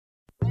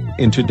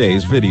In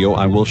today's video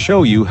I will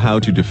show you how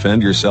to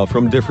defend yourself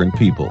from different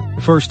people.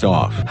 First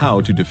off,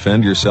 how to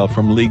defend yourself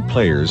from League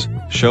players.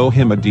 Show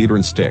him a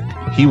deodorant stick,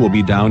 he will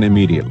be down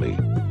immediately.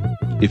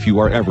 If you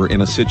are ever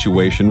in a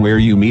situation where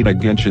you meet a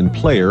Genshin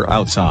player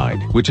outside,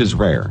 which is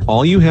rare,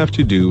 all you have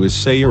to do is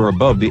say you're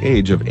above the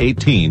age of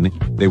 18,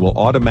 they will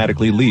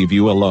automatically leave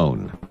you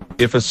alone.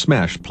 If a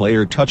Smash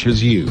player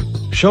touches you,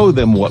 show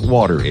them what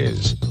water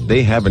is.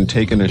 They haven't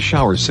taken a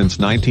shower since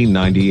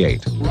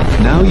 1998.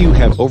 Now you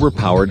have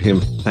overpowered him.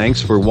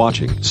 Thanks for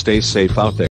watching. Stay safe out there.